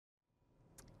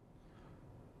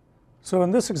So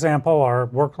in this example, our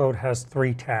workload has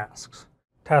 3 tasks.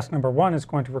 Task number 1 is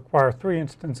going to require 3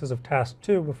 instances of task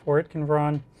 2 before it can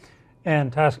run,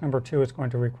 and task number 2 is going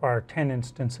to require 10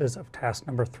 instances of task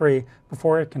number 3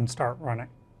 before it can start running.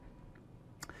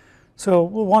 So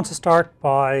we'll want to start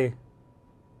by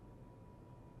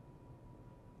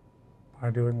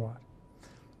doing what?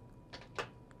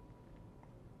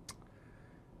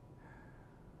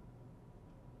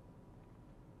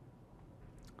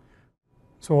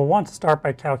 So we'll want to start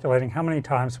by calculating how many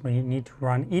times we need to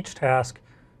run each task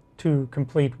to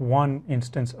complete one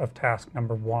instance of task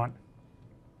number 1.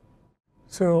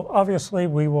 So obviously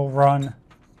we will run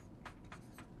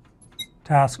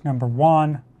task number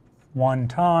 1 one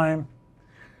time.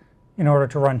 In order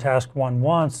to run task 1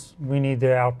 once, we need the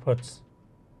outputs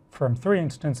from 3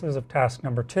 instances of task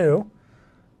number 2.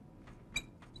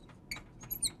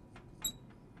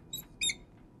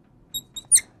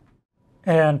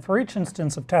 And for each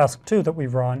instance of task 2 that we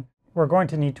run, we're going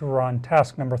to need to run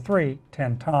task number 3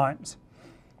 10 times.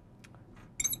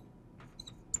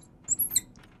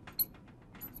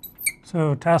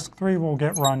 So task 3 will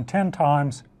get run 10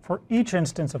 times for each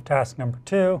instance of task number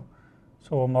 2.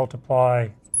 So we'll multiply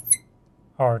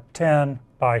our 10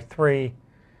 by 3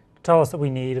 to tell us that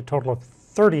we need a total of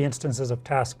 30 instances of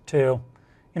task 2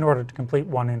 in order to complete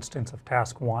one instance of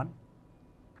task 1.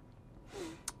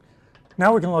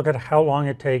 Now we can look at how long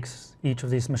it takes each of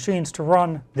these machines to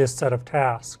run this set of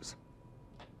tasks.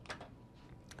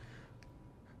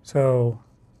 So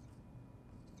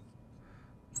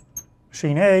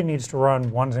machine A needs to run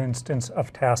one instance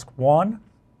of task 1,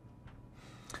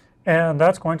 and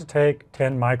that's going to take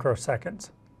 10 microseconds.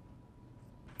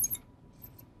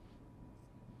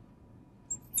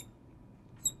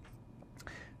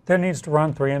 Then it needs to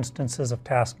run 3 instances of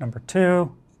task number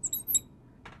 2,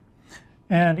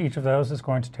 and each of those is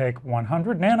going to take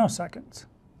 100 nanoseconds.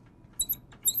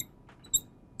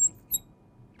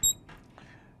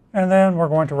 And then we're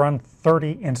going to run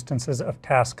 30 instances of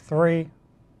task 3,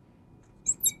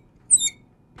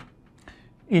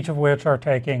 each of which are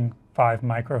taking 5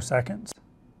 microseconds.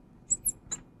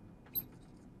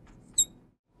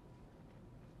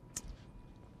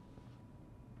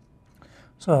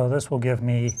 So this will give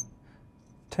me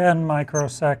 10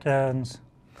 microseconds.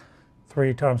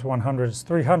 3 times 100 is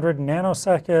 300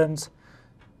 nanoseconds,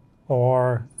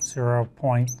 or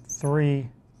 0.3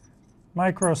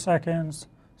 microseconds.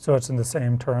 So it's in the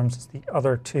same terms as the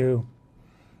other two.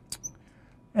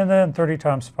 And then 30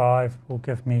 times 5 will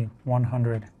give me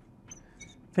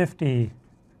 150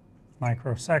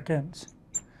 microseconds.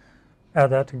 Add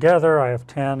that together, I have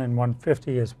 10, and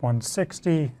 150 is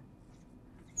 160,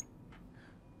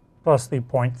 plus the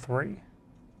 0.3.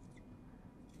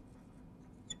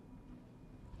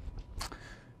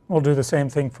 We'll do the same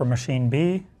thing for machine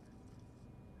B.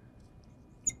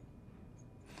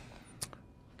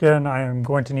 Again, I am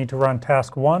going to need to run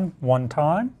task 1 one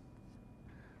time,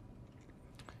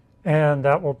 and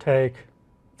that will take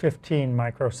 15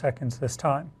 microseconds this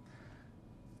time.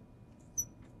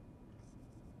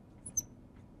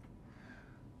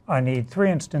 I need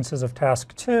 3 instances of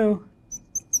task 2,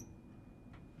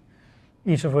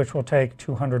 each of which will take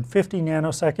 250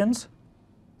 nanoseconds.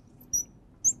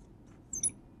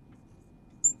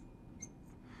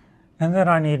 And then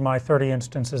I need my 30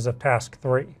 instances of task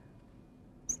 3,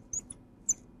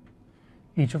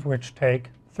 each of which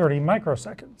take 30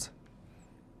 microseconds.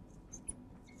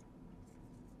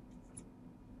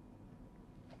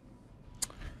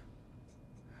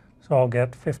 So I'll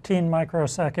get 15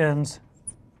 microseconds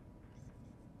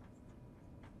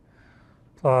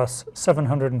plus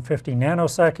 750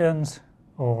 nanoseconds,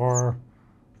 or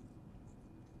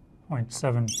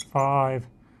 0.75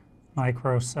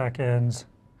 microseconds.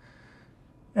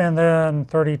 And then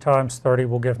 30 times 30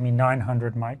 will give me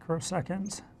 900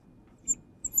 microseconds.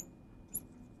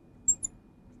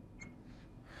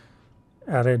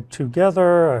 Added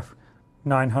together, I have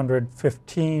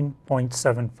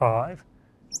 915.75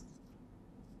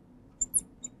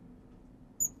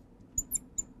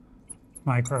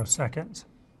 microseconds.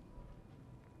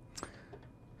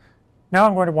 Now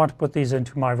I'm going to want to put these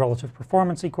into my relative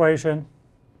performance equation.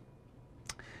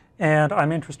 And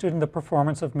I'm interested in the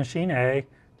performance of machine A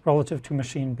relative to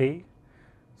machine B.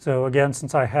 So again,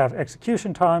 since I have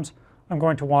execution times, I'm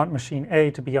going to want machine A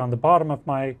to be on the bottom of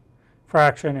my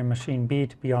fraction and machine B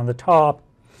to be on the top.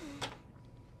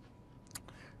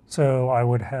 So I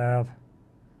would have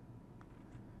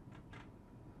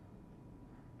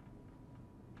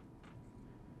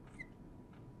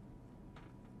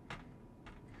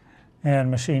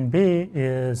and machine B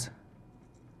is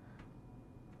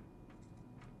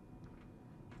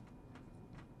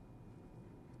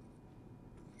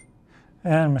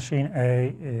And machine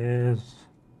A is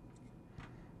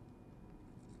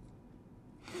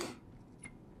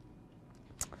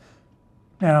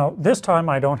now, this time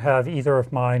I don't have either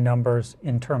of my numbers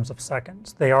in terms of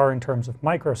seconds. They are in terms of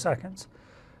microseconds.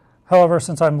 However,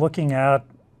 since I'm looking at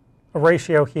a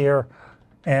ratio here,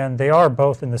 and they are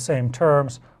both in the same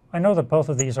terms, I know that both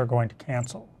of these are going to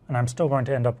cancel, and I'm still going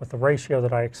to end up with the ratio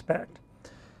that I expect.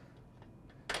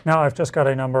 Now I've just got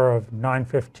a number of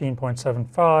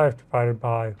 915.75 divided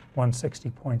by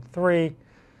 160.3,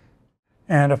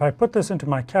 and if I put this into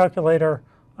my calculator,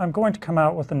 I'm going to come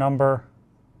out with a number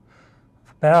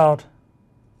of about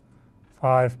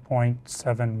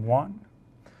 5.71.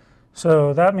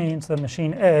 So that means that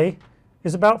machine A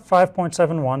is about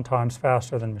 5.71 times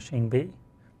faster than machine B.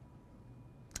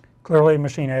 Clearly,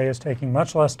 machine A is taking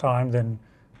much less time than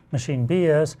machine B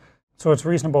is, so it's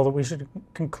reasonable that we should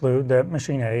conclude that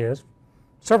machine A is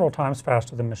several times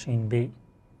faster than machine B.